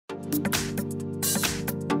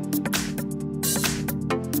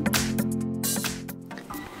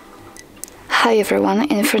Hi everyone,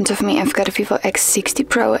 in front of me I've got a VIVO X60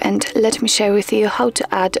 Pro, and let me share with you how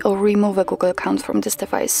to add or remove a Google account from this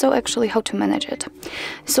device, so actually how to manage it.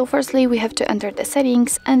 So firstly we have to enter the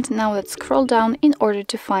settings, and now let's scroll down in order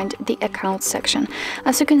to find the account section.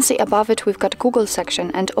 As you can see above it we've got Google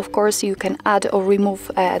section, and of course you can add or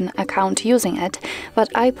remove an account using it, but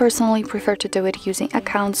I personally prefer to do it using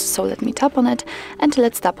accounts, so let me tap on it and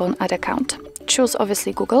let's tap on add account. Choose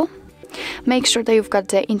obviously Google. Make sure that you've got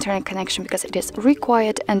the internet connection because it is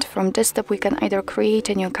required, and from this step we can either create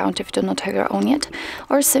a new account if you do not have your own yet,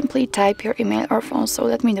 or simply type your email or phone, so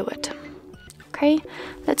let me do it. Okay,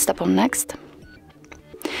 let's tap on next.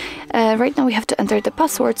 Right now we have to enter the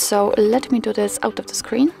password, so let me do this out of the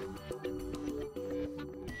screen.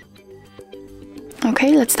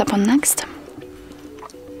 Okay, let's tap on next.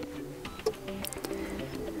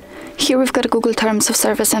 Here we've got Google Terms of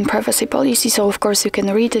Service and Privacy Policy, so of course you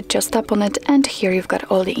can read it, just tap on it, and here you've got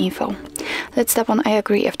all the info. Let's tap on I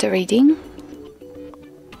agree after reading.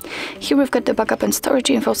 Here we've got the backup and storage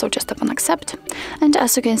info, so just tap on accept. And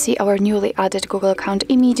as you can see, our newly added Google account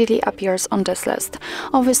immediately appears on this list.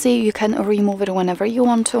 Obviously you can remove it whenever you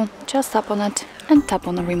want to, just tap on it and tap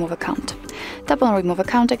on remove account. Tap on remove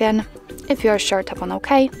account again. If you are sure, tap on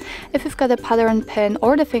OK. If you've got a pattern pin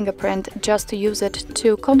or the fingerprint, just to use it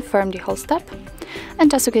to confirm the whole step.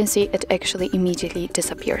 And as you can see, it actually immediately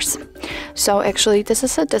disappears. So actually this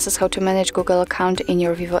is it. This is how to manage Google account in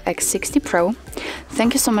your VIVO X60 Pro.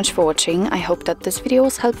 Thank you so much for watching. I hope that this video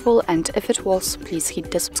was helpful, and if it was, please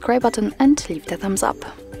hit the subscribe button and leave the thumbs up.